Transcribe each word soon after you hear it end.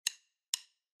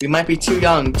We might be too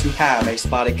young to have a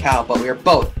spotted cow, but we are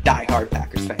both diehard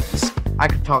Packers fans. I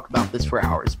could talk about this for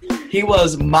hours. He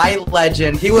was my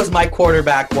legend. He was my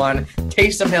quarterback one.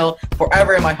 Taysom Hill,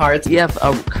 forever in my heart. We have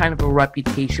a kind of a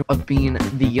reputation of being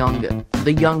the young and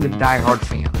diehard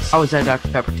fans. How was that, Dr.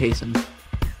 Pepper Taysom?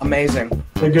 Amazing.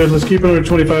 Okay, good. Let's keep it under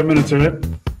 25 minutes, all right?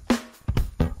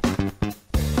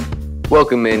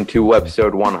 Welcome into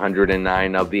episode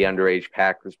 109 of the Underage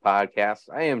Packers podcast.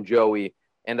 I am Joey,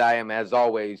 and I am, as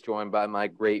always, joined by my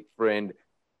great friend,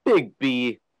 Big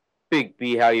B. Big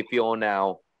B, how you feeling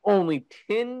now? Only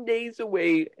 10 days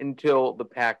away until the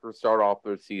Packers start off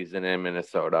their season in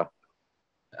Minnesota.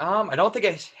 I don't think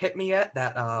it hit me yet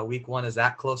that week one is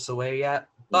that close away yet,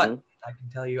 but I can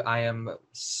tell you I am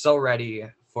so ready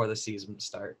for the season to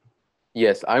start.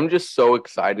 Yes, I'm just so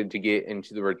excited to get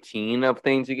into the routine of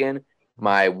things again.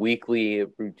 My weekly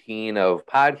routine of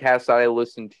podcasts that I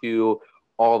listen to,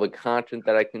 all the content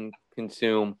that I can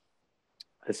consume,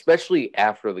 especially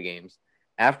after the games.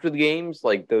 After the games,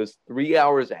 like those 3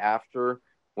 hours after,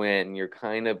 when you're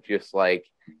kind of just like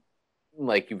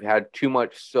you've had too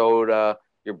much soda,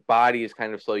 your body is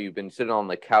kind of slow, you've been sitting on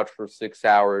the couch for 6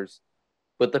 hours,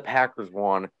 but the Packers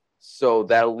won, so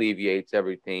that alleviates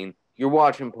everything. You're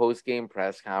watching post-game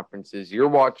press conferences, you're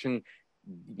watching,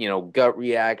 gut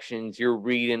reactions, you're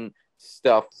reading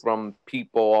stuff from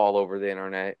people all over the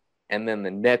internet, and then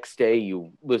the next day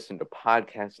you listen to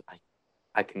podcasts.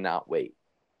 I cannot wait.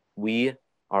 We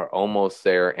are almost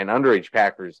there, and Underage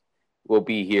Packers will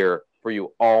be here for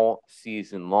you all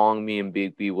season long. Me and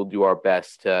Big B will do our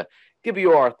best to give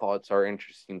you our thoughts, our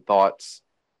interesting thoughts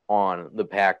on the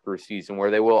Packers season,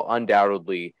 where they will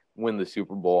undoubtedly win the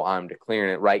Super Bowl. I'm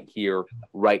declaring it right here,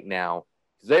 right now.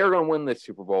 They are going to win the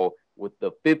Super Bowl with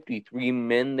the 53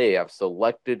 men they have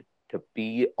selected to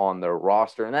be on their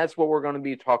roster, and that's what we're going to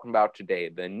be talking about today.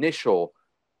 The initial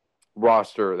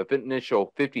roster, the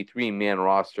initial 53-man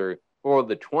roster for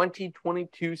the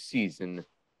 2022 season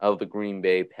of the Green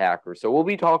Bay Packers. So we'll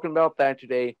be talking about that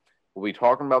today. We'll be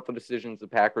talking about the decisions the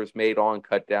Packers made on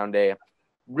cutdown day.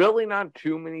 Really not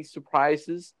too many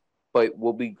surprises, but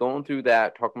we'll be going through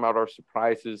that, talking about our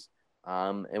surprises,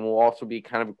 and we'll also be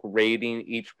kind of grading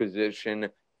each position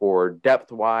for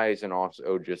depth-wise and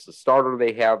also just the starter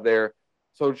they have there.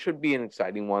 So it should be an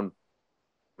exciting one.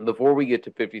 Before we get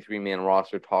to 53-man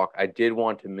roster talk, I did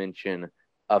want to mention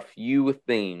a few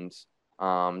things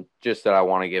just that I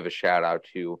want to give a shout out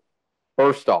to.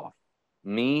 First off,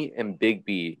 me and Big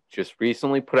B just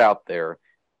recently put out there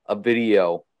a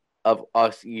video of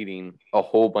us eating a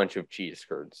whole bunch of cheese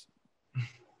curds.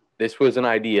 This was an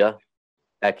idea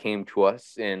that came to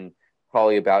us in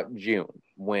probably about June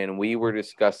when we were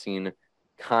discussing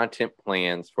content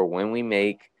plans for when we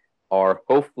make our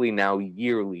hopefully now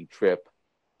yearly trip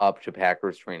up to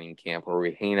Packers training camp, where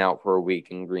we hang out for a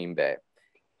week in Green Bay.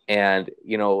 And,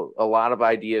 a lot of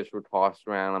ideas were tossed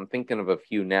around. I'm thinking of a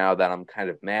few now that I'm kind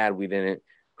of mad we didn't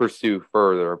pursue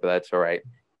further, but that's all right.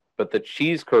 But the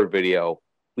cheese curd video,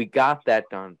 we got that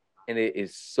done, and it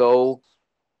is so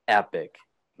epic,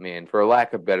 man. For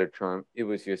lack of a better term, it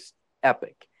was just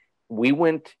epic. We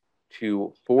went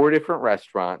to 4 different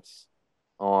restaurants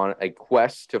on a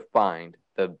quest to find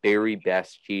the very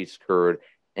best cheese curd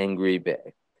in Green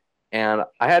Bay. And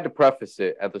I had to preface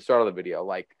it at the start of the video,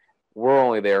 we're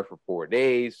only there for 4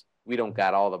 days. We don't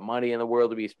got all the money in the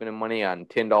world to be spending money on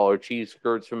 $10 cheese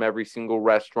curds from every single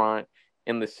restaurant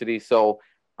in the city. So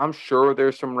I'm sure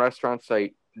there's some restaurants that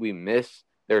we miss.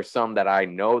 There's some that I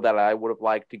know that I would have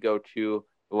liked to go to.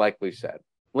 Like we said,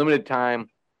 limited time,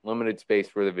 limited space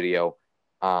for the video.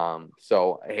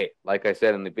 So, hey, like I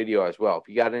said in the video as well, if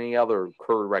you got any other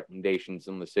curd recommendations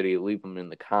in the city, leave them in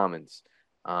the comments.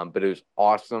 But it was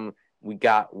awesome. We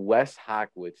got Wes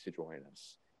Hockwitz to join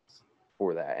us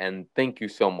for that. And thank you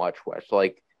so much, Wes.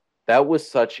 That was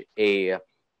such a,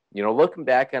 looking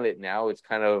back on it now, it's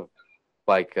kind of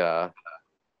like a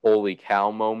holy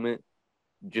cow moment,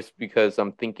 just because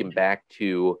I'm thinking back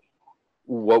to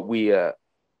what we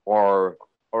our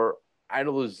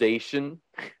idolization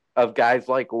of guys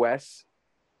like Wes,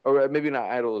 or maybe not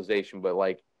idolization, but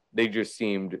they just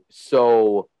seemed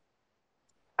so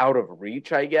out of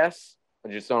reach, I guess,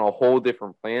 just on a whole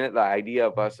different planet. The idea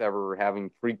of us ever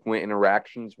having frequent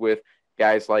interactions with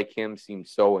guys like him seemed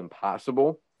so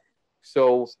impossible.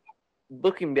 So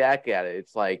looking back at it,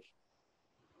 it's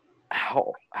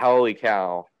holy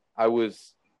cow. I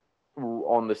was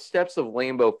on the steps of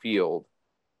Lambeau Field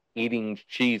eating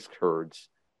cheese curds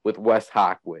with Wes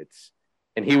Hockwitz,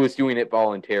 and he was doing it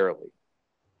voluntarily.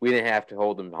 We didn't have to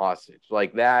hold him hostage.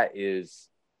 That's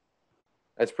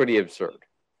pretty absurd.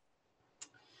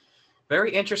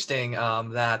 Very interesting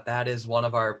that is one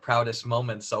of our proudest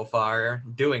moments so far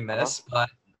doing this, but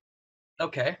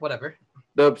okay, whatever.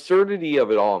 The absurdity of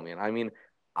it all, man. I mean,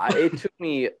 it took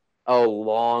me a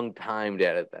long time to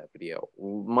edit that video,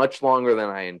 much longer than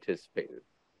I anticipated.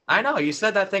 I know, you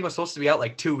said that thing was supposed to be out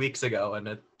like 2 weeks ago, and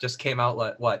it just came out,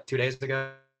 like, what, 2 days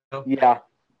ago? Yeah.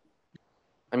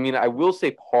 I mean, I will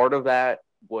say part of that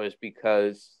was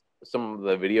because some of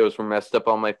the videos were messed up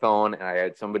on my phone, and I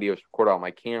had some videos recorded on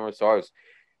my camera, so I was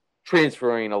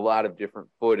transferring a lot of different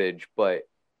footage, but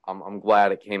I'm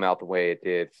glad it came out the way it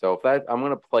did. So I'm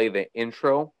going to play the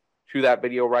intro to that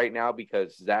video right now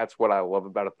because that's what I love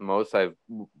about it the most. I've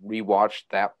rewatched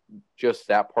that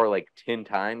part like 10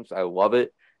 times. I love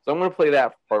it. So I'm going to play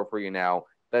that part for you now.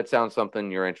 If that sounds something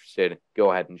you're interested,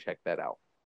 go ahead and check that out.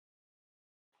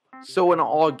 So in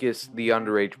August, the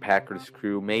underage Packers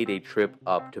crew made a trip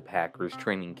up to Packers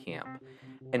training camp.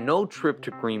 And no trip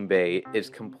to Green Bay is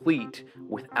complete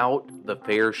without the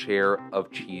fair share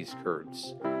of cheese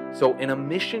curds. So in a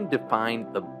mission to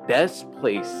find the best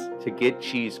place to get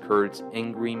cheese curds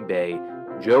in Green Bay,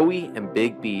 Joey and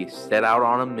Big B set out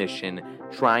on a mission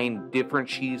trying different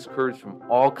cheese curds from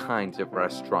all kinds of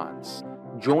restaurants.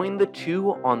 Join the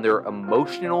two on their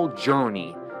emotional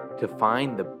journey to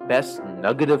find the best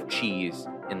nugget of cheese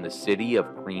in the city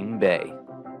of Green Bay.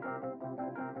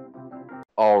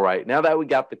 All right, now that we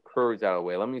got the curds out of the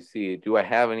way, let me see. Do I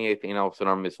have anything else in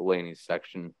our miscellaneous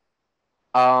section?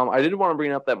 I did want to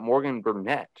bring up that Morgan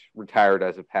Burnett retired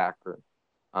as a Packer.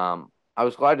 I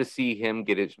was glad to see him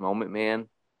get his moment, man.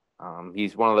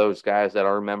 He's one of those guys that I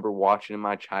remember watching in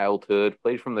my childhood.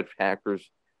 Played for the Packers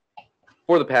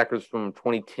from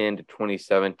 2010 to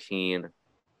 2017.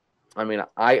 I mean,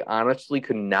 I honestly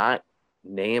could not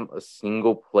name a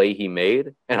single play he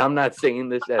made. And I'm not saying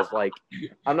this as like,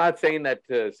 I'm not saying that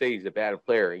to say he's a bad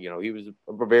player. You know, he was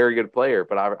a very good player,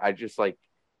 but I just like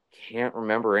can't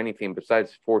remember anything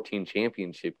besides 14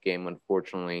 championship game,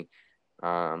 unfortunately.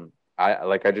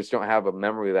 I just don't have a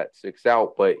memory that sticks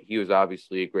out, but he was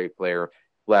obviously a great player.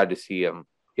 Glad to see him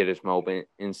get his moment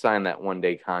and sign that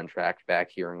one-day contract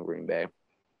back here in Green Bay.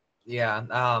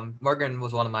 Yeah, Morgan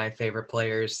was one of my favorite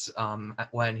players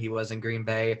when he was in Green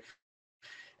Bay,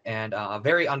 and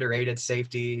very underrated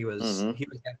safety. He was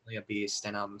definitely a beast,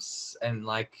 and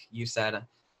like you said,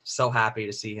 so happy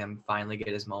to see him finally get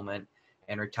his moment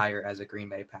and retire as a Green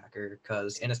Bay Packer.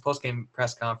 Because in his post-game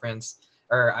press conference,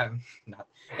 or I'm not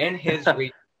in his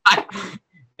Quite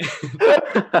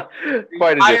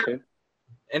a difference.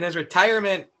 In his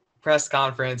retirement press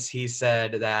conference, he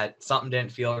said that something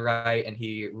didn't feel right and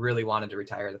he really wanted to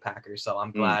retire the Packers. So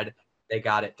I'm glad they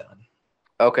got it done.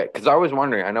 Okay, because I was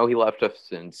wondering, I know he left us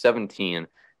in 2017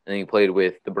 and he played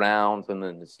with the Browns and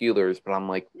then the Steelers, but I'm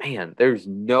like, man, there's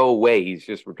no way he's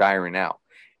just retiring now.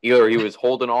 Either he was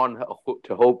holding on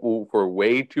to hope for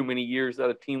way too many years that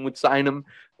a team would sign him,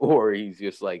 or he's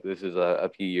just like, this is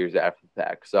a few years after the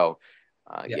fact. So,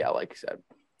 yeah, like I said,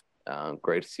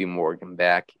 great to see Morgan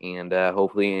back, and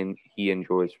hopefully he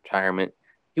enjoys retirement.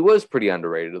 He was pretty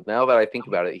underrated. Now that I think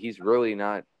about it, he's really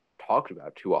not talked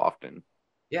about too often.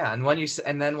 Yeah, and when you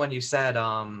said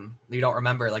you don't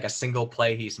remember like a single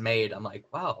play he's made, I'm like,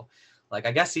 wow, like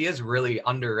I guess he is really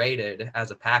underrated as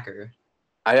a Packer.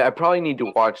 I probably need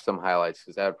to watch some highlights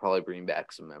because that would probably bring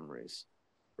back some memories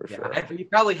for sure. He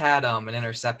probably had an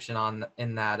interception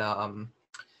in that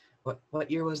what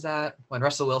year was that when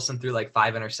Russell Wilson threw like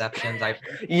 5 interceptions?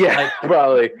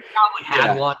 Probably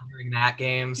had one during that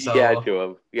game. So he had to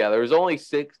have. Yeah, there was only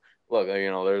 6. Look,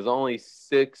 there's only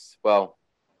 6. Well,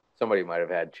 somebody might have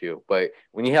had 2, but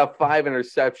when you have 5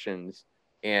 interceptions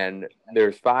and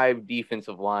there's 5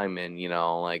 defensive linemen,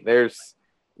 like there's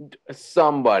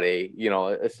somebody,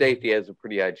 a safety has a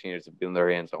pretty high chance of getting their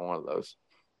hands on one of those.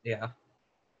 Yeah.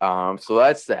 So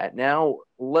that's that. Now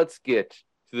let's get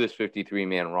to this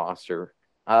 53-man roster.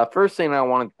 First thing I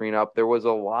wanted to bring up, there was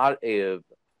a lot of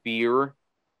fear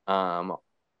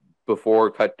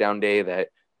before cutdown day that,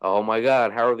 oh my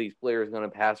God, how are these players going to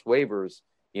pass waivers?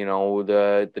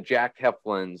 The Jack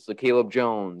Heflins, the Caleb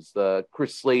Jones, the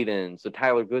Chris Slaytons, the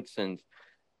Tyler Goodsons.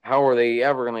 How are they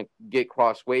ever going to get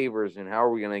cross waivers, and how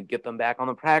are we going to get them back on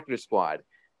the practice squad?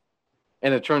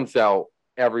 And it turns out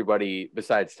everybody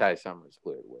besides Ty Summers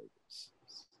cleared waivers.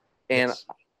 And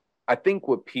I think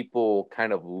what people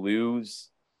kind of lose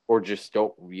or just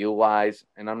don't realize,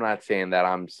 and I'm not saying that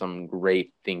I'm some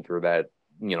great thinker that,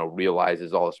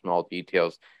 realizes all the small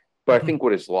details, but I think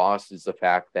what is lost is the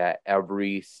fact that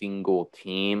every single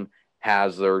team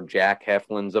has their Jack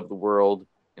Heflins of the world,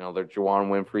 their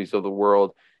Juwan Winfreys of the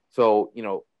world. So,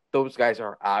 those guys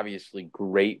are obviously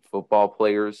great football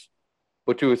players,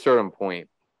 but to a certain point,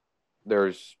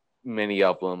 there's many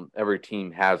of them. Every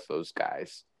team has those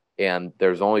guys, and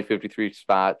there's only 53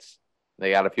 spots.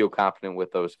 They got to feel confident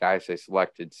with those guys they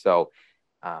selected. So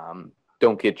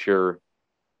don't get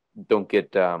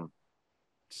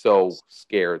so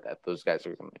scared that those guys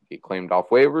are going to get claimed off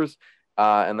waivers.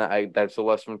 And that's a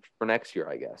lesson for next year,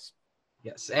 I guess.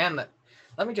 Yes, and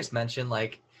let me just mention,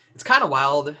 like, it's kind of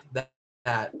wild that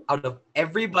out of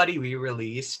everybody we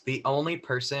released, the only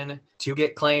person to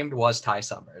get claimed was Ty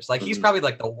Summers. Like, he's probably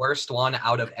like the worst one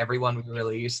out of everyone we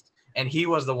released, and he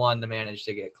was the one to manage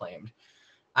to get claimed.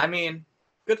 I mean,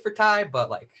 good for Ty,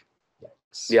 but like,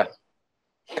 yes. Yeah,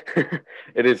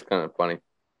 it is kind of funny.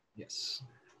 Yes.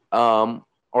 All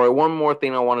right, one more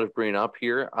thing I wanted to bring up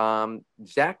here.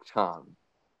 Zach Tom.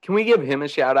 Can we give him a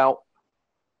shout out?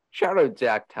 Shout out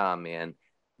Zach Tom, man.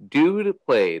 Dude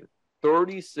played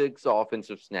 36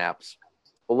 offensive snaps,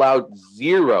 allowed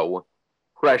 0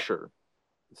 pressure,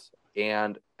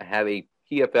 and had a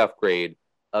PFF grade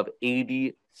of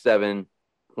 87.4.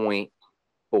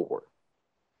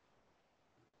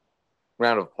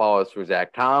 Round of applause for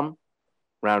Zach Tom.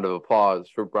 Round of applause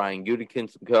for Brian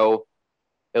Gutekunst and co.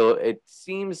 It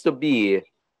seems to be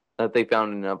that they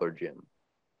found another gem.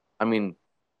 I mean,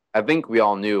 I think we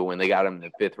all knew when they got him in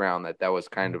the 5th round that was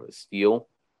kind of a steal.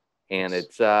 And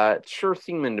it's sure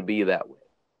seeming to be that way.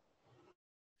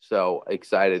 So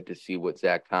excited to see what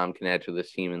Zach Tom can add to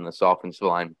this team in this offensive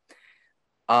line.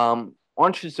 On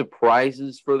to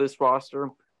surprises for this roster.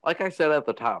 Like I said at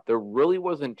the top, there really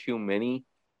wasn't too many.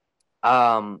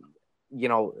 The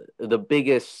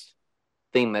biggest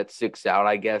thing that sticks out,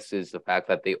 I guess, is the fact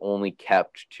that they only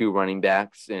kept 2 running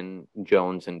backs in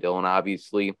Jones and Dillon,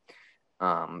 obviously.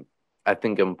 I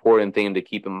think an important thing to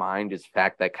keep in mind is the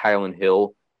fact that Kylan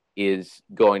Hill is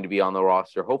going to be on the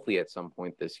roster, hopefully at some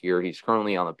point this year. He's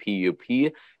currently on the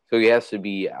PUP, so he has to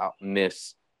be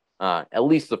miss at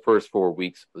least the first 4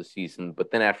 weeks of the season.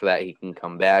 But then after that, he can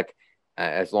come back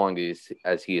as long as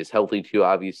he is healthy too,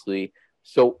 obviously.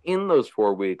 So in those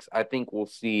 4 weeks, I think we'll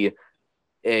see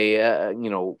a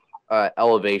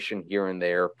elevation here and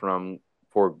there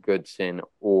for Goodson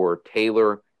or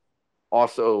Taylor.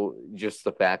 Also, just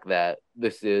the fact that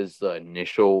this is the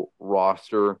initial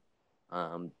roster.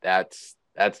 That's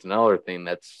another thing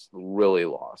that's really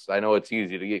lost. I know it's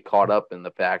easy to get caught up in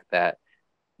the fact that,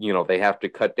 they have to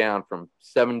cut down from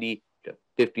 70 to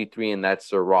 53 and that's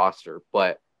their roster.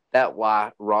 But that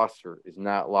roster is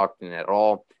not locked in at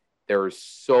all. There's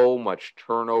so much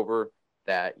turnover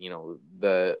that,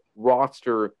 the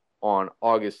roster on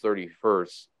August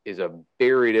 31st is a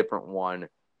very different one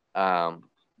than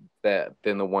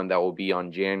the one that will be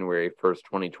on January 1st,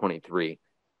 2023.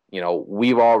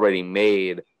 We've already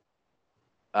made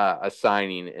a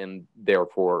signing and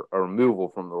therefore a removal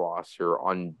from the roster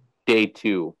on day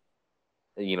 2,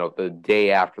 the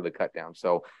day after the cut down.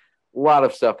 So a lot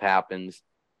of stuff happens.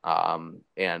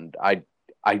 And I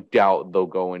doubt they'll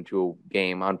go into a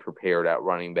game unprepared at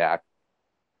running back.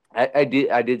 I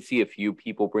did see a few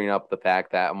people bring up the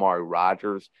fact that Amari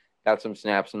Rodgers got some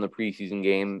snaps in the preseason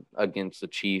game against the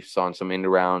Chiefs on some end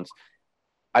rounds.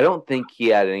 I don't think he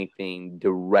had anything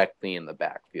directly in the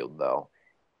backfield, though.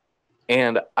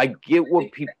 And I get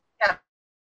what people...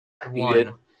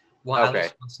 One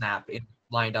snap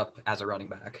lined up as a running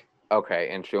back. Okay,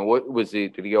 interesting. What was he?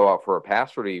 Did he go out for a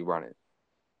pass or did he run it?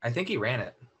 I think he ran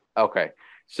it. Okay,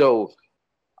 so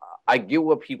I get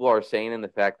what people are saying in the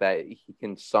fact that he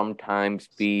can sometimes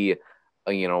be,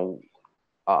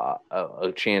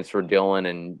 a chance for Dillon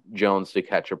and Jones to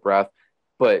catch a breath.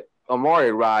 But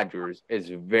Amari Rodgers is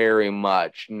very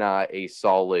much not a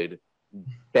solid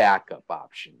backup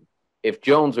option. If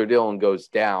Jones or Dillon goes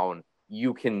down,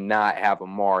 you cannot have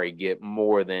Amari get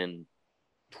more than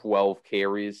 12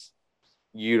 carries.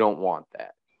 You don't want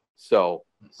that. So,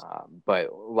 but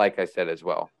like I said as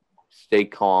well, stay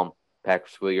calm.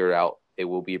 Packers figure it out. They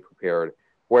will be prepared.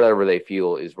 Whatever they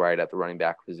feel is right at the running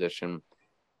back position.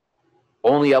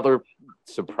 Only other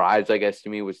surprise, I guess, to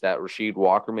me was that Rasheed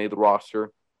Walker made the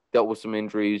roster. Dealt with some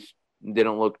injuries.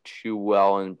 Didn't look too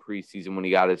well in preseason when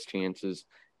he got his chances.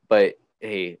 But,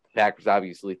 hey, the Packers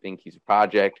obviously think he's a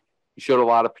project. He showed a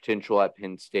lot of potential at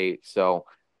Penn State. So,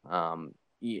 and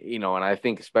I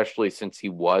think especially since he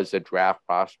was a draft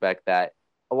prospect that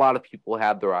a lot of people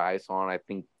had their eyes on, I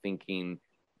think thinking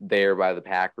there by the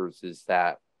Packers is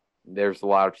that there's a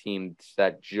lot of teams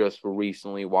that just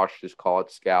recently watched his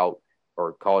college scout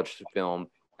or college film,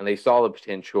 and they saw the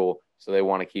potential, so they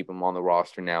want to keep him on the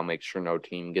roster now, make sure no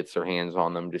team gets their hands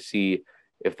on them to see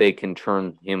if they can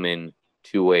turn him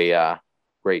into a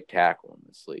great tackle in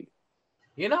this league.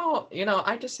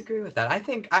 I disagree with that.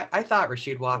 I thought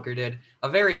Rasheed Walker did a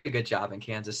very good job in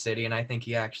Kansas City, and I think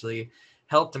he actually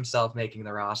helped himself making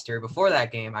the roster. Before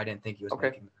that game, I didn't think he was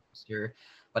making the roster.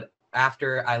 But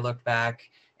after I looked back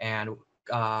and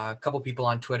a couple people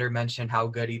on Twitter mentioned how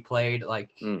good he played, like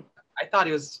I thought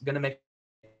he was going to make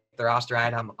the roster. I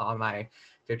had him on my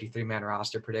 53-man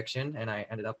roster prediction, and I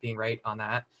ended up being right on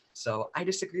that. So I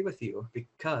disagree with you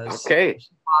because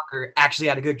Walker actually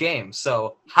had a good game.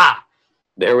 So,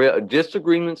 There we go.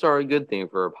 Disagreements are a good thing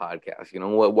for a podcast. You know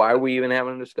what? Why are we even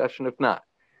having a discussion if not?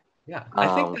 Yeah,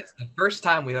 I think that's the first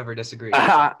time we've ever disagreed.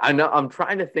 I know. I'm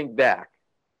trying to think back.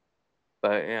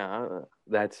 But, yeah,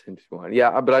 that's interesting.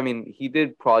 Yeah, but, I mean, he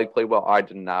did probably play well. I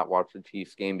did not watch the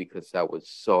Chiefs game because that was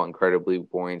so incredibly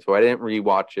boring. So I didn't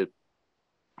rewatch it.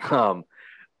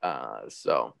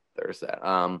 So there's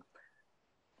that.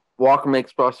 Walker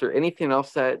makes roster. Anything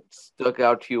else that stuck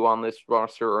out to you on this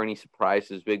roster or any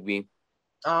surprises, Big B?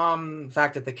 The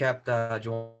fact that they kept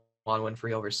Juwan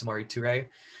Winfrey over Samori Toure.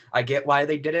 I get why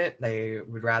they did it. They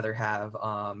would rather have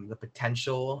the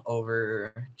potential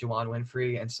over Juwan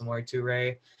Winfrey and Samori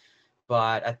Toure.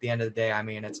 But at the end of the day, I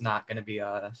mean, it's not going to be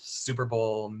a Super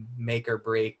Bowl make or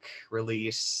break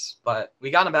release. But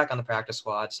we got him back on the practice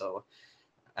squad. So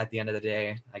at the end of the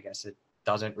day, I guess it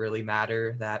doesn't really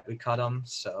matter that we cut him.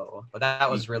 So, but that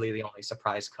was really the only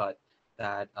surprise cut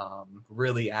that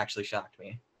really actually shocked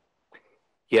me.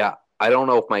 Yeah, I don't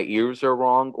know if my ears are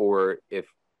wrong or if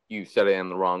you said it in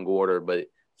the wrong order, but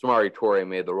Samori Toure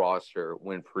made the roster.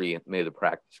 Winfrey made the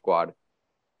practice squad.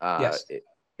 Yes,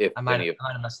 I might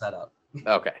have messed that up.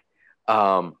 Okay.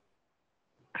 So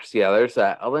yeah, there's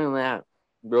that. Other than that,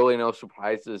 really no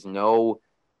surprises. No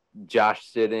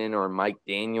Josh Sidden or Mike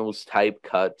Daniels type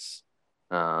cuts.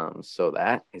 So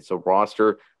that is a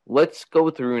roster. Let's go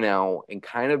through now and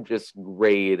kind of just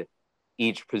grade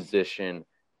each position.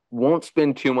 Won't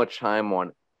spend too much time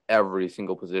on every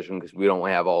single position because we don't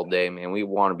have all day, man. We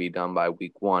want to be done by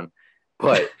week 1.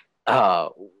 But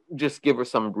just give us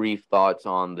some brief thoughts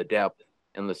on the depth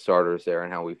and the starters there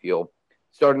and how we feel.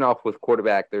 Starting off with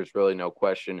quarterback, there's really no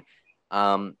question.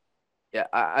 Yeah,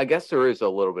 I guess there is a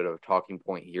little bit of a talking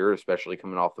point here, especially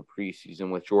coming off the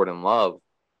preseason with Jordan Love.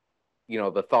 You know,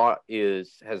 the thought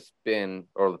has been,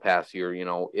 over the past year, you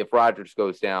know, if Rodgers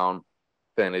goes down,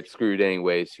 then it's screwed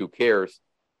anyways. Who cares?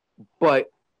 But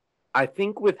I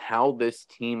think with how this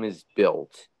team is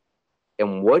built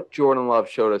and what Jordan Love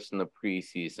showed us in the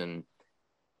preseason,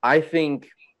 I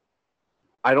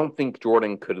don't think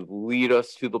Jordan could lead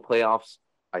us to the playoffs.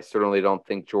 I certainly don't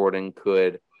think Jordan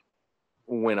could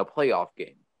win a playoff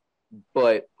game.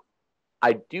 But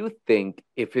I do think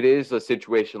if it is a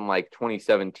situation like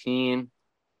 2017,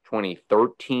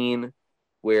 2013,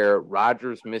 where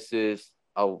Rodgers misses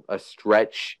a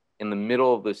stretch in the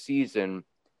middle of the season,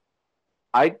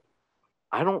 I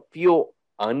don't feel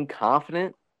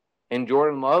unconfident in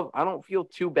Jordan Love. I don't feel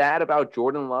too bad about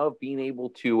Jordan Love being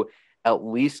able to at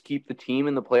least keep the team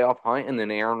in the playoff hunt, and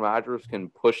then Aaron Rodgers can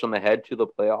push them ahead to the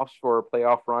playoffs for a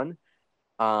playoff run.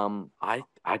 I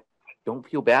don't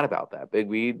feel bad about that. Big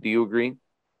B, do you agree?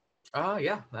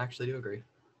 Yeah, I actually do agree.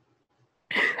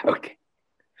 Okay.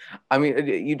 I mean,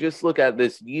 you just look at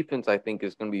this defense, I think,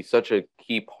 is going to be such a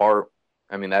key part.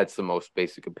 I mean, that's the most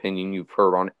basic opinion you've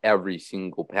heard on every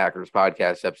single Packers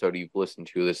podcast episode you've listened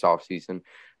to this offseason.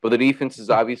 But the defense is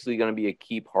obviously going to be a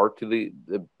key part to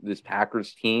this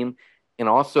Packers team. And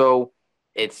also,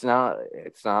 it's not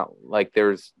like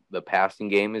the passing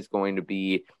game is going to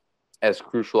be as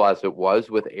crucial as it was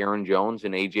with Aaron Jones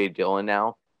and A.J. Dillon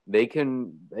now. They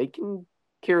can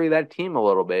carry that team a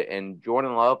little bit. And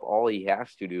Jordan Love, all he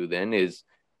has to do then is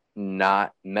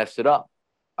not mess it up,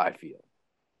 I feel.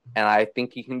 And I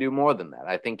think he can do more than that.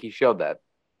 I think he showed that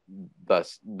in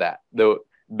the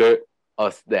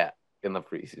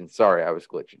preseason. Sorry, I was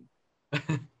glitching.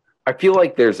 I feel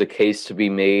like there's a case to be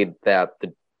made that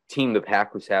the team the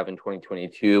Packers have in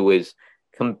 2022 is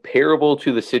comparable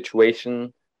to the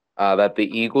situation that the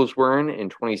Eagles were in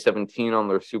 2017 on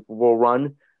their Super Bowl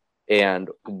run, and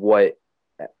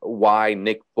why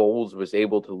Nick Foles was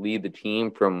able to lead the team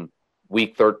from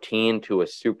week 13 to a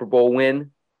Super Bowl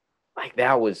win. Like,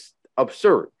 that was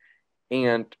absurd.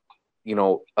 And, you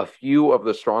know, a few of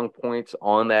the strong points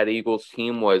on that Eagles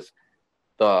team was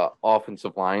the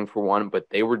offensive line, for one, but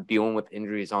they were dealing with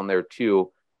injuries on there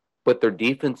too. But their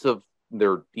defensive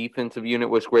unit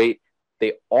was great.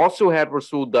 They also had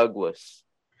Rasul Douglas.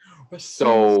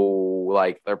 So,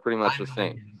 like, they're pretty much the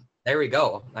same. There we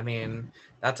go. I mean,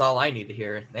 that's all I need to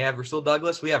hear. They have Rasul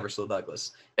Douglas. We have Rasul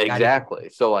Douglas. Exactly.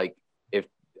 So, like, if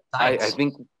I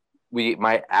think we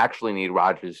might actually need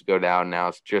Rodgers to go down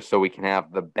now just so we can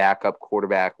have the backup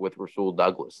quarterback with Rasul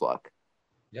Douglas luck.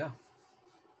 Yeah.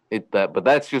 But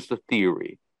that's just a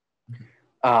theory.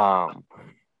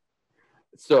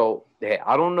 So, hey,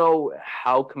 I don't know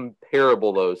how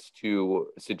comparable those two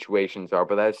situations are,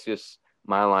 but that's just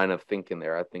my line of thinking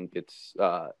there. I think it's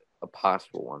a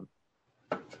possible one.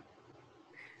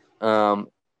 All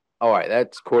right,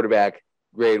 that's quarterback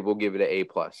grade. We'll give it an A+.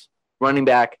 Running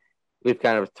back, we've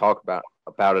kind of talked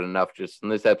about it enough just in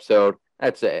this episode.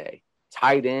 That's an A.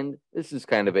 Tight end, this is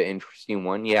kind of an interesting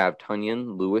one. You have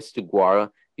Tonyan, Lewis, DeGuara.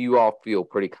 You all feel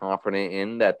pretty confident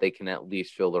in that they can at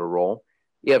least fill their role.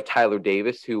 You have Tyler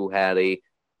Davis, who had a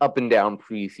up and down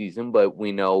preseason, but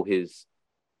we know his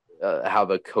how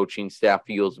the coaching staff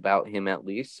feels about him at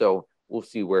least. So we'll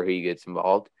see where he gets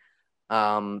involved.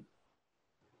 I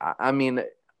mean,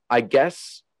 I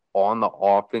guess on the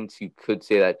offense, you could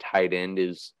say that tight end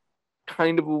is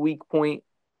kind of a weak point,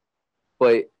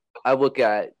 but I look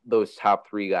at those top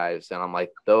three guys and I'm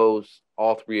like,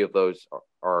 all three of those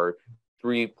are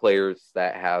three players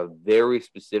that have very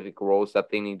specific roles that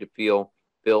they need to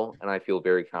fill, and I feel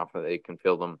very confident they can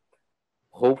fill them.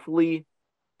 Hopefully,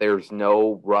 there's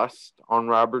no rust on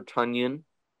Robert Tonyan.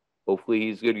 Hopefully,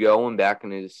 he's good to go and back in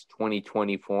his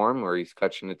 2020 form where he's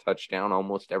catching a touchdown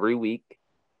almost every week.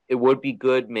 It would be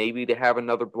good maybe to have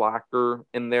another blocker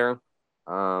in there,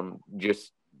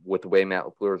 just with the way Matt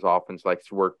LaFleur's offense likes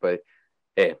to work. But,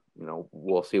 hey,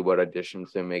 we'll see what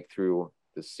additions they make through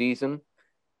the season.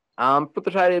 For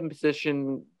the tight end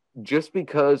position, just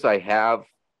because I have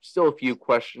still a few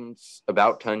questions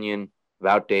about Tonyan,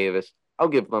 about Davis, I'll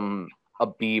give them a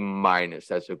B-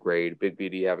 as a grade. Big B,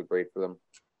 do you have a grade for them?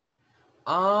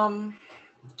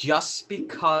 Just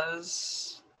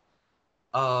because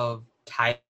of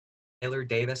Tyler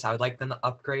Davis, I would like them to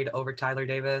upgrade over Tyler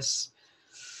Davis.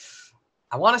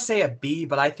 I want to say a B,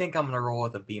 but I think I'm going to roll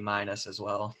with a B- as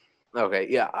well. Okay,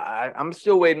 yeah, I'm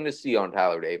still waiting to see on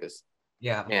Tyler Davis.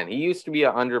 Yeah. Man, he used to be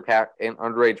an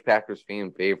underage Packers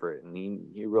fan favorite, and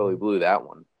he really blew that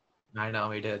one. I know,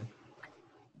 he did.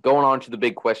 Going on to the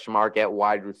big question mark at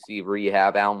wide receiver, you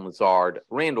have Allen Lazard,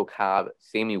 Randall Cobb,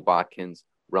 Sammy Watkins,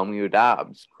 Romeo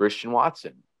Doubs, Christian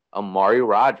Watson, Amari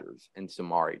Rogers, and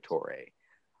Samori Toure.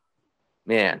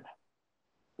 Man,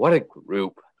 what a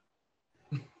group.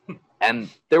 And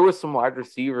there were some wide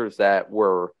receivers that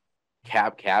were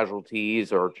cap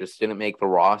casualties or just didn't make the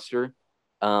roster.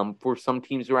 For some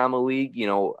teams around the league,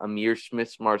 Amir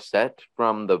Smith-Marset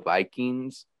from the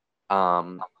Vikings.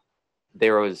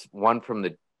 There was one from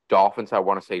the Dolphins, I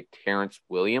want to say Terrence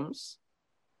Williams,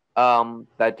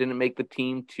 that didn't make the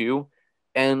team too.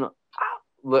 And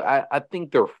I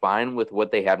think they're fine with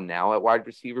what they have now at wide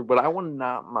receiver, but I would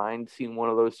not mind seeing one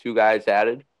of those two guys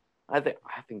added. I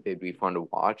think they'd be fun to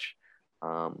watch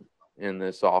in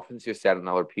this offense. Just add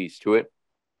another piece to it.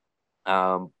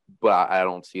 But I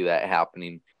don't see that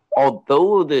happening.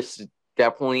 Although this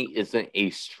definitely isn't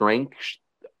a strength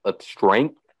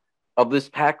of this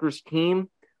Packers team,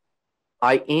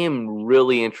 I am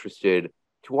really interested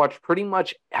to watch pretty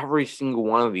much every single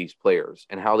one of these players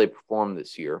and how they perform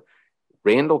this year.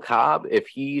 Randall Cobb, if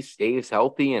he stays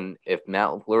healthy and if Matt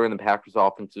LaFleur and the Packers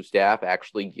offensive staff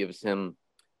actually gives him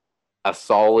a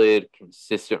solid,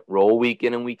 consistent role week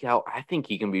in and week out, I think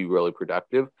he can be really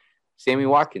productive. Sammy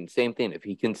Watkins, same thing. If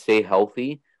he can stay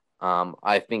healthy,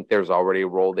 I think there's already a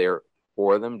role there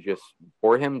for him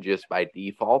just by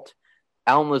default.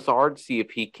 Allen Lazard, see if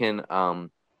he can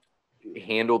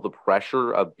handle the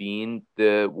pressure of being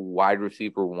the wide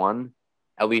receiver one,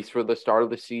 at least for the start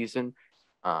of the season.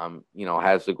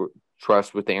 Has the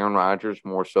trust with Aaron Rodgers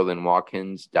more so than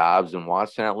Watkins, Dobbs, and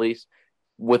Watson, at least.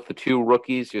 With the two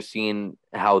rookies, just seeing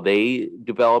how they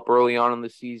develop early on in the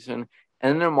season.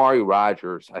 And then Amari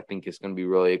Rogers, I think, is going to be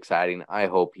really exciting. I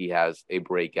hope he has a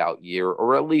breakout year,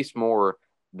 or at least more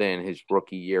than his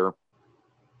rookie year.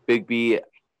 Big B,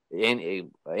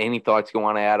 any thoughts you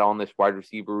want to add on this wide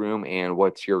receiver room, and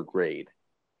what's your grade?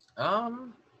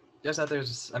 Just that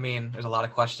there's a lot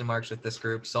of question marks with this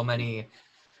group. So many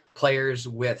players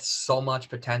with so much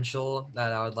potential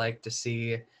that I would like to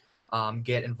see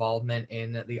get involvement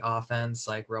in the offense,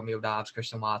 like Romeo Doubs,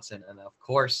 Christian Watson, and of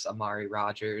course Amari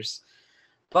Rogers.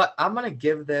 But I'm gonna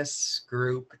give this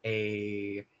group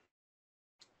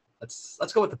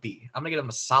let's go with a B. I'm gonna give them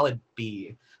a solid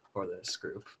B for this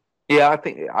group. Yeah, I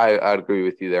think I'd agree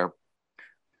with you there.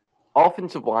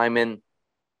 Offensive linemen,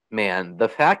 man, the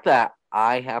fact that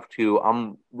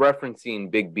I'm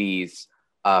referencing Big B's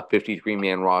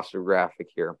 53-man roster graphic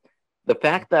here. The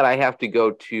fact that I have to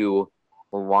go to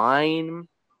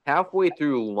halfway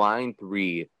through line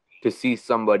 3 to see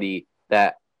somebody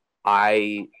that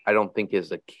I don't think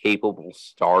is a capable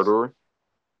starter,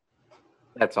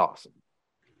 that's awesome.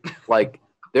 Like,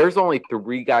 there's only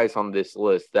 3 guys on this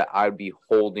list that I'd be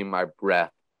holding my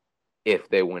breath if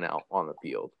they went out on the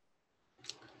field.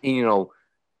 you know,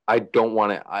 I don't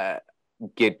want to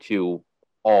get to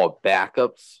all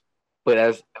backups, but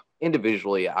as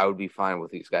individually, I would be fine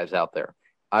with these guys out there.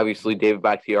 Obviously, David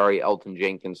Bakhtiari, Elton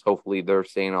Jenkins, hopefully they're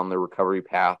staying on their recovery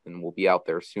path and will be out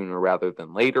there sooner rather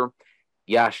than later.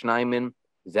 Yash Nyman,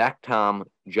 Zach Tom,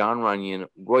 John Runyon,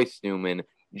 Royce Newman,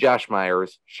 Josh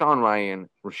Myers, Sean Ryan,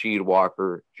 Rasheed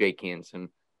Walker, Jake Hansen.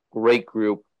 Great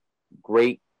group,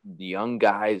 great young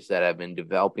guys that have been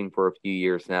developing for a few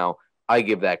years now. I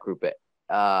give that group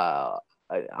I'll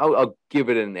give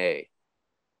it an A.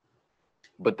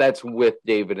 But that's with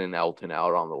David and Elton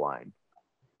out on the line.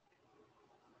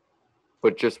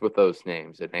 But just with those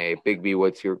names, an A. Big B,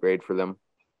 what's your grade for them?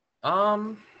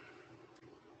 I'll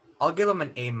give them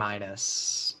an A-.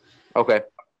 Okay.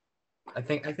 I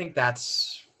think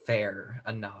that's fair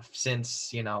enough,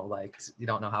 since you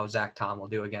don't know how Zach Tom will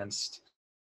do against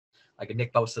like a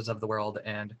Nick Bosa's of the world,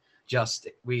 and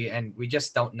we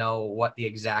just don't know what the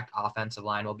exact offensive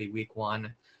line will be week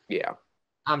 1. Yeah.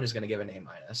 I'm just gonna give it an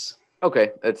A-.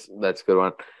 Okay, that's a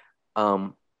good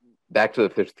one. Back to the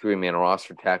 53-man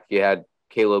roster tack. You had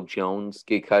Caleb Jones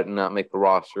get cut and not make the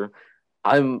roster.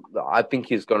 I think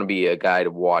he's going to be a guy to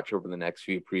watch over the next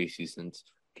few preseasons.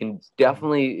 It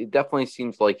definitely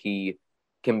seems like he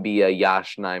can be a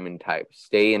Yash Nyman type.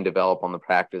 Stay and develop on the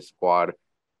practice squad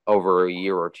over a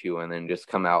year or two, and then just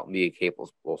come out and be a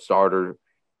capable starter.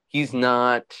 He's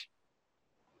not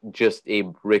just a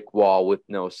brick wall with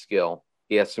no skill.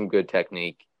 He has some good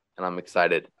technique, and I'm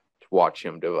excited to watch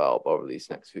him develop over these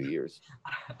next few years.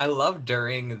 I love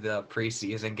during the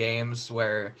preseason games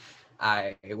where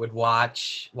I would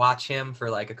watch him for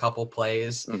like a couple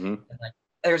plays. Mm-hmm. And like,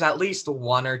 there's at least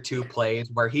 1 or 2 plays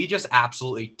where he just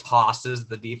absolutely tosses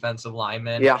the defensive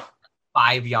lineman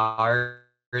 5 yards.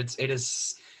 It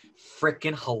is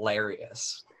freaking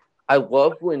hilarious. I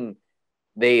love when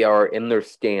they are in their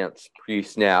stance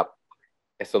pre-snap,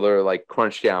 so they're like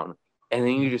crunched down, and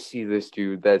then you just see this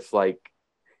dude that's like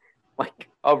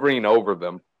hovering over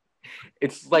them.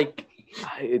 It's like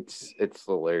it's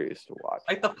hilarious to watch.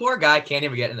 Like, the poor guy can't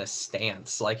even get in a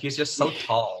stance. Like, he's just so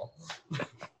tall.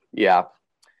 Yeah.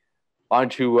 On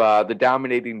to the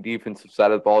dominating defensive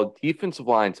side of the ball. Defensive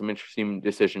line, some interesting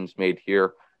decisions made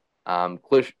here.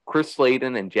 Chris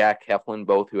Slayton and Jack Heflin,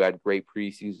 both who had great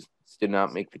preseasons, did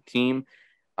not make the team.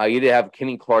 You did have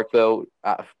Kenny Clark, though.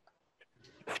 I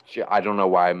don't know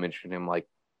why I mentioned him like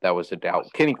that was a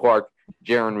doubt. Kenny Clark,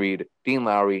 Jaron Reed, Dean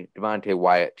Lowry, Devontae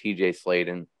Wyatt, TJ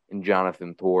Slayton, and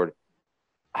Jonathan Thord.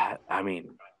 I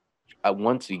mean,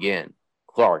 once again,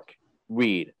 Clark,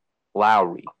 Reed,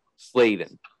 Lowry,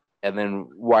 Slayton, and then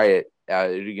Wyatt,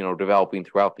 developing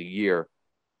throughout the year.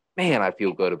 Man, I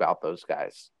feel good about those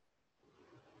guys.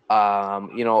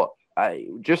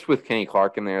 Just with Kenny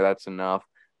Clark in there, that's enough.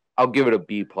 I'll give it a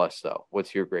B+, though.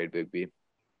 What's your grade, Big B?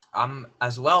 I'm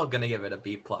as well going to give it a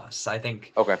B+. I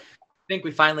think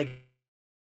we finally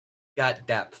got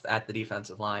depth at the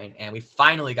defensive line, and we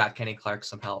finally got Kenny Clark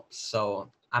some help.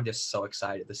 So I'm just so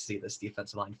excited to see this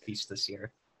defensive line feast this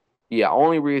year. Yeah,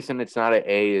 only reason it's not an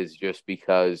A is just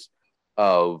because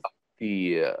of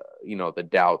the the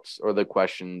doubts or the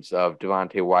questions of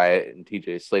Devontae Wyatt and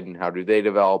TJ Slayton. How do they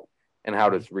develop, and how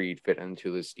does Reed fit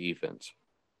into this defense?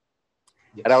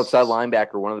 Yes. At outside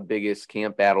linebacker, one of the biggest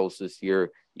camp battles this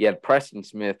year, you had Preston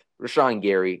Smith, Rashawn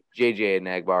Gary, JJ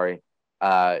Enagbare,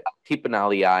 Tipa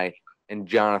Naliai, and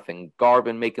Jonathan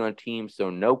Garvin making a team. So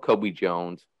no Kobe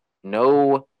Jones,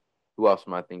 no, who else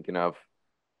am I thinking of?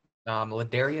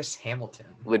 Ladarius Hamilton.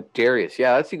 Ladarius,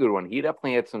 yeah, that's a good one. He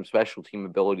definitely had some special team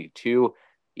ability too.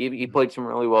 He played some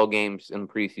really well games in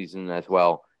preseason as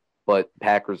well. But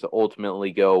Packers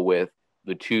ultimately go with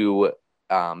the 2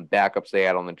 backups they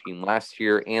had on the team last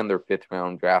year and their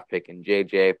 5th-round draft pick in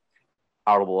JJ.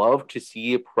 I would love to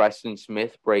see Preston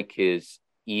Smith break his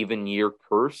even year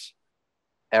curse.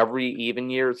 Every even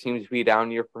year seems to be a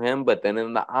down year for him, but then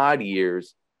in the odd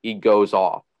years, he goes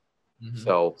off. Mm-hmm.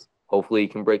 So hopefully he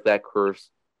can break that curse.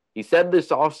 He said this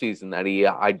offseason that he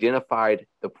identified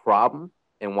the problem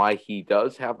and why he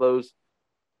does have those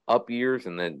up years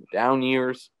and then down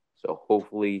years. So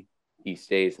hopefully he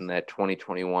stays in that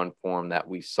 2021 form that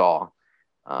we saw.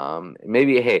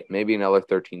 Maybe another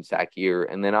 13-sack year.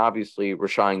 And then obviously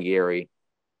Rashawn Gary,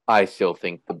 I still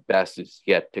think the best is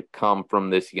yet to come from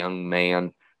this young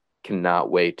man. Cannot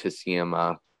wait to see him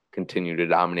continue to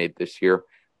dominate this year.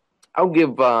 I'll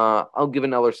give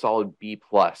another solid B+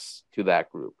 to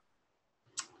that group.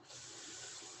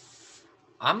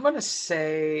 I'm gonna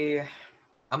say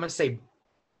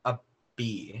a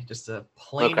B, just a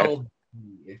plain old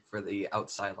B for the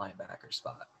outside linebacker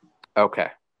spot. Okay.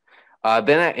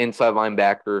 Then at inside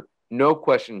linebacker, no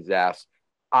questions asked.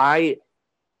 I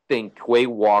think Quay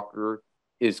Walker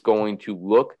is going to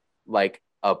look like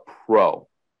a pro.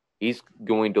 He's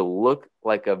going to look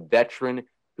like a veteran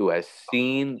who has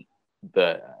seen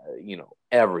the,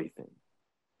 everything.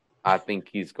 I think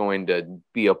he's going to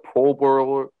be a Pro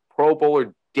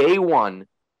Bowler day one.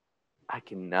 I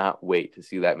cannot wait to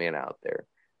see that man out there.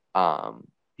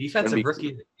 Defensive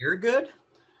rookie of the year good?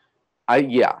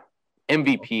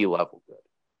 MVP level good.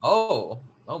 Oh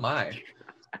my.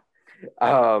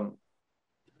 I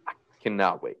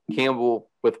cannot wait. Campbell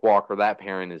with Walker, that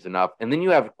pairing is enough. And then you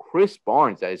have Chris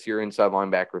Barnes as your inside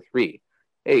linebacker 3.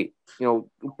 Hey,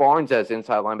 Barnes as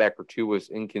inside linebacker 2 was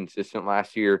inconsistent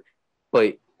last year,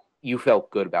 but you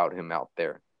felt good about him out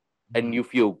there. And you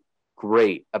feel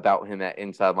great about him at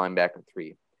inside linebacker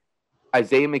 3.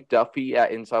 Isaiah McDuffie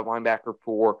at inside linebacker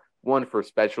 4, one for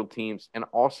special teams and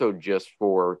also just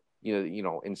for,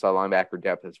 inside linebacker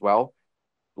depth as well.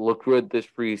 Looked good this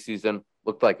preseason.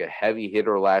 Looked like a heavy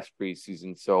hitter last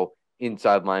preseason. So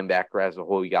inside linebacker as a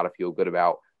whole, you got to feel good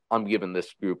about. I'm giving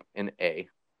this group an A.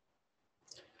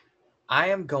 I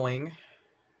am going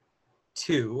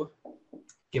to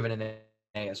give it an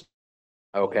A as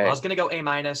well. Okay. I was going to go A-,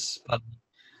 but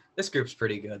this group's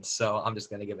pretty good, so I'm just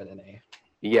going to give it an A.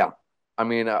 Yeah. I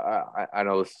mean, I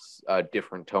know it's a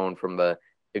different tone from the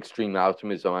extreme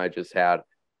optimism I just had,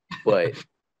 but,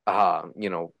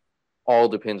 all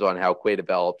depends on how Quay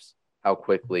develops, how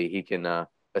quickly he can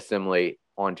assimilate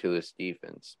onto this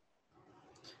defense.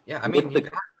 Yeah, I mean, you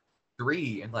got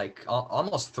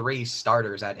almost 3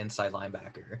 starters at inside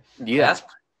linebacker. Yeah. That's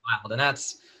wild, and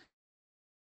that's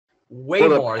way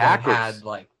more than we had,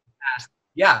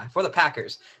 for the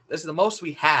Packers. This is the most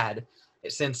we had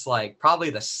since, probably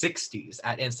the 60s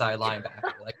at inside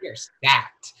linebacker. We're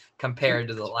stacked compared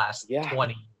to the last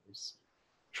 20 years.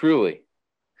 Truly.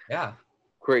 Yeah.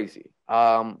 Crazy.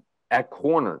 At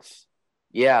corners,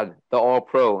 the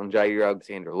All-Pro and Jair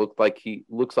Alexander looks like he's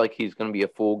going to be a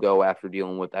full go after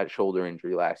dealing with that shoulder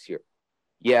injury last year.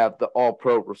 You have the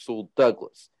All-Pro Rasul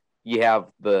Douglas. You have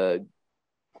the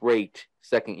great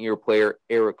second-year player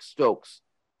Eric Stokes.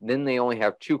 Then they only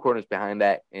have 2 corners behind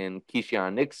that in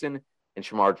Keyshawn Nixon and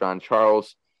Shamar John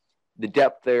Charles. The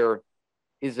depth there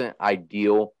isn't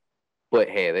ideal, but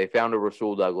hey, they found a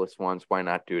Rasul Douglas once. Why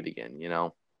not do it again,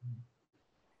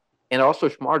 And also,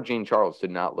 Shamar Jean Charles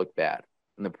did not look bad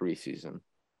in the preseason.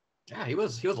 Yeah, he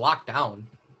was locked down.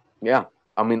 Yeah,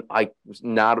 I mean, I was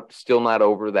still not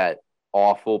over that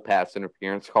awful pass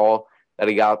interference call that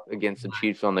he got against the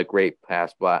Chiefs on the great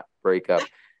pass breakup.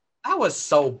 That was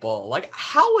so bull.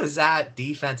 How is that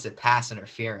defensive pass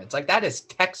interference? That is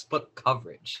textbook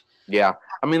coverage. Yeah,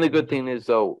 I mean, the good thing is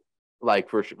though,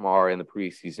 for Shamar in the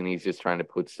preseason, he's just trying to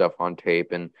put stuff on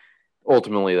tape and.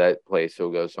 Ultimately, that play still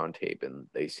goes on tape, and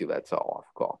they see that's all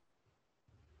off call.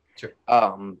 Sure.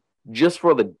 Just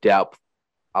for the depth,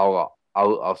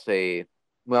 I'll say,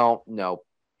 well, no,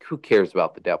 who cares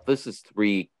about the depth? This is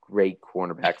 3 great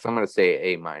cornerbacks. I'm going to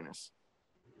say A-.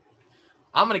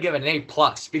 I'm going to give it an A+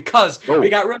 because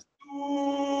we got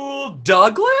Rasul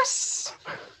Douglas.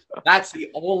 That's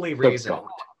the only reason.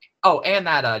 Oh, and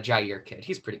that Jair kid.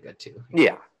 He's pretty good too.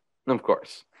 Yeah, of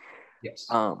course. Yes.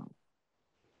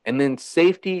 And then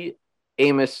safety,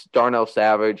 Amos, Darnell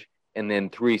Savage, and then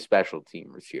 3 special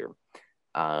teamers here.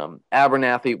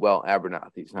 Abernathy's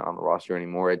not on the roster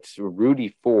anymore. It's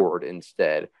Rudy Ford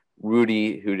instead.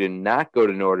 Rudy, who did not go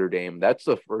to Notre Dame. That's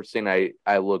the first thing I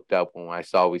looked up when I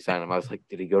saw we signed him. I was like,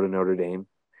 did he go to Notre Dame?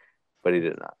 But he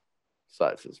did not. So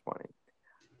that's disappointing.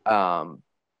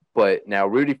 But now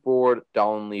Rudy Ford,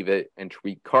 Dolan Leavitt, and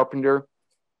Tariq Carpenter.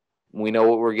 We know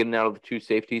what we're getting out of the 2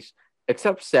 safeties.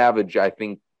 Except Savage, I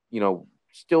think,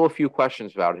 still a few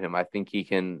questions about him. I think he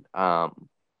can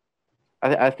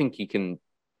I think he can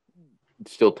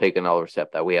still take another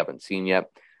step that we haven't seen yet.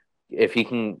 If he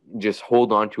can just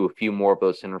hold on to a few more of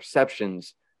those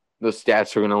interceptions, those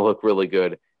stats are going to look really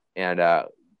good. And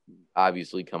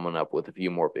obviously coming up with a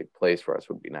few more big plays for us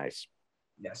would be nice.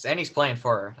 Yes, and he's playing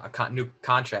for a new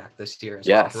contract this year as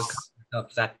well. This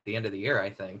contract's at the end of the year, I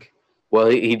think. Well,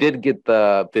 he did get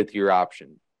the 5th-year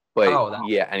option. But,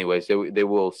 anyways, they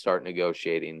will start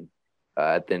negotiating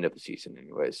at the end of the season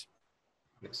anyways.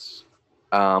 Yes.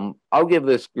 I'll give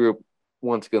this group,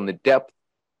 once again, the depth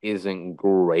isn't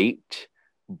great,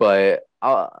 but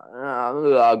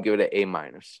I'll give it an A-.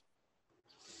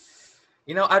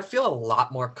 I'd feel a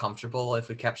lot more comfortable if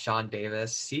we kept Sean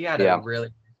Davis. He had a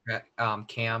really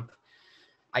camp.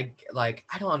 I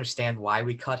don't understand why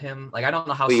we cut him. I don't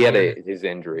know how he had his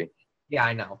injury. Yeah,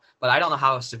 I know. But I don't know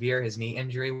how severe his knee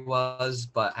injury was.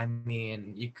 But, I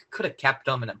mean, you could have kept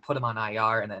him and then put him on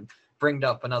IR and then bringed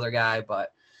up another guy.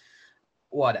 But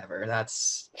whatever.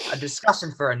 That's a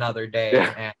discussion for another day.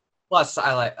 Yeah. And plus,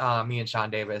 I like me and Sean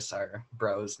Davis are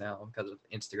bros now because of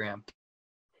Instagram.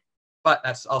 But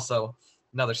that's also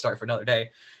another story for another day.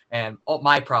 And all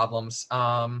my problems,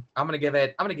 I'm gonna give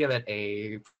it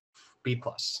a B+.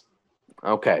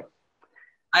 Okay.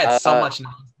 I had so much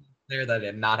nonsense there that I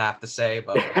did not have to say,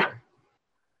 but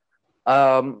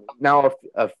whatever. Now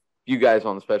a few guys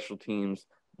on the special teams,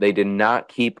 they did not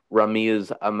keep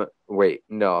Ramiz.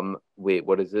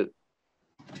 What is it?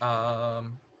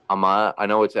 Ahmad. I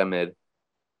know it's Ahmed.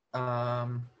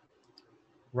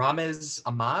 Ramiz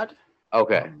Ahmad.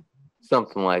 Okay,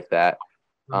 something like that.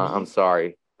 I'm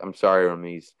sorry,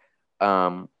 Ramiz.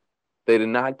 They did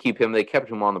not keep him. They kept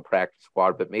him on the practice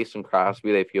squad, but Mason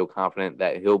Crosby, they feel confident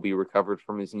that he'll be recovered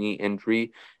from his knee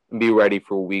injury and be ready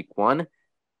for week 1.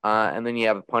 And then you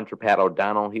have punter Pat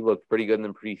O'Donnell. He looked pretty good in the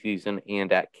preseason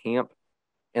and at camp.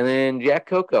 And then Jack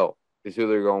Coco is who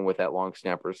they're going with at long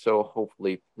snapper. So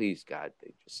hopefully, please, God,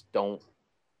 they just don't.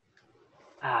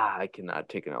 I cannot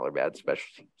take another bad special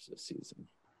teams this season.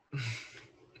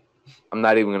 I'm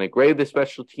not even going to grade the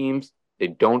special teams. They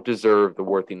don't deserve the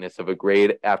worthiness of a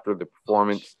grade after the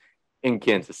performance in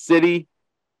Kansas City.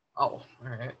 Oh, all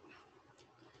right.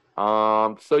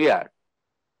 So yeah,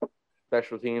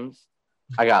 special teams.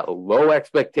 I got low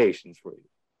expectations for you.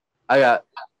 I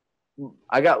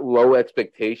got low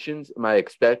expectations. I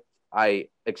expect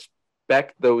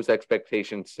those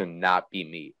expectations to not be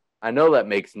met. I know that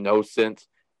makes no sense.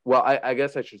 Well, I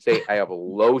guess I should say I have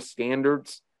low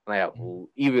standards and I have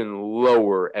even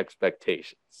lower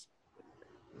expectations.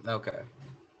 Okay.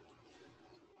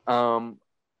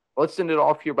 Let's end it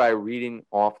off here by reading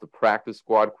off the practice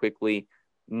squad quickly.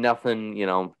 Nothing,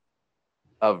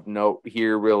 of note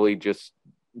here, really, just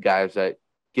guys that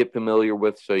get familiar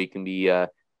with, so you can be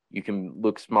you can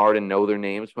look smart and know their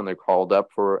names when they're called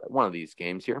up for one of these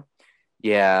games here.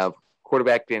 You have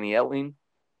quarterback Danny Etling.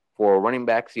 For running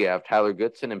backs, you have Tyler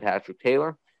Goodson and Patrick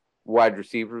Taylor. Wide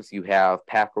receivers, you have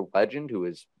Packer legend, who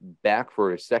is back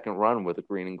for his second run with a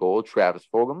green and gold, Travis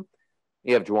Fulgham.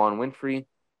 You have Juwan Winfrey,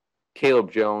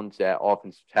 Caleb Jones at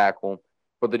offensive tackle.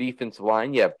 For the defensive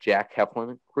line, you have Jack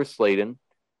Heflin, Chris Slayton.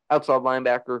 Outside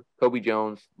linebacker, Kobe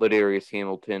Jones, Ladarius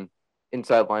Hamilton.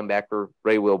 Inside linebacker,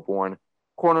 Ray Wilborn.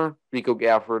 Corner, Rico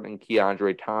Gafford and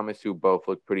Keandre Thomas, who both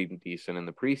look pretty decent in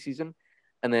the preseason.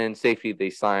 And then safety, they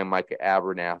signed Micah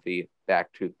Abernathy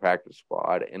back to the practice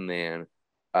squad. And then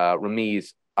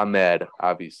Ramiz Ahmed,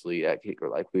 obviously, at kicker,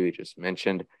 like we just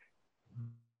mentioned.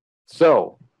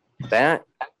 So that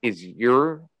is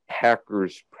your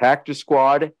Packers practice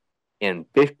squad and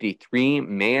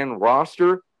 53-man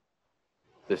roster.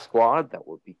 The squad that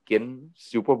will be getting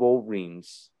Super Bowl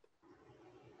rings.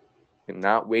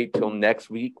 Cannot wait till next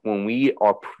week when we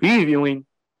are previewing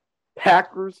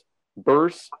Packers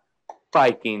versus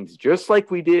Vikings, just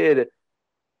like we did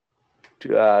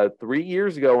 3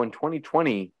 years ago in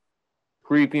 2020,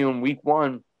 previewing week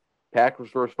 1, Packers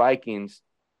versus Vikings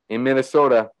in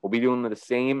Minnesota. We'll be doing the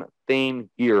same thing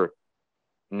here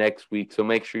next week. So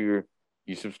make sure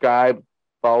you subscribe,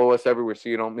 follow us everywhere so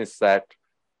you don't miss that.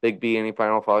 Big B, any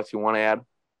final thoughts you want to add?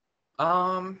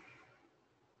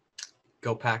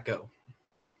 Go Pack, go.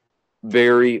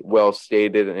 Very well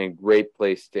stated and a great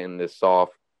place to end this off.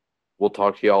 We'll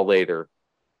talk to y'all later.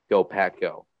 Go Pack,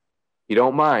 go. If you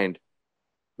don't mind,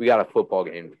 we got a football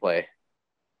game to play.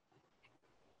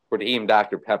 For Team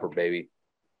Dr. Pepper, baby.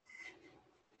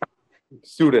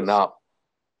 Suiting up.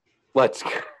 Let's go.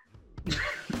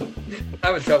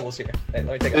 I'm in troubles here. Hey,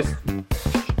 let me take it.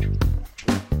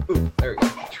 Ooh, there we go.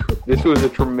 This was a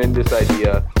tremendous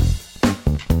idea.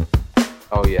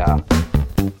 Oh, yeah.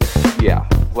 Yeah.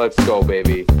 Let's go,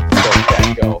 baby. Go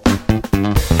Pack, go.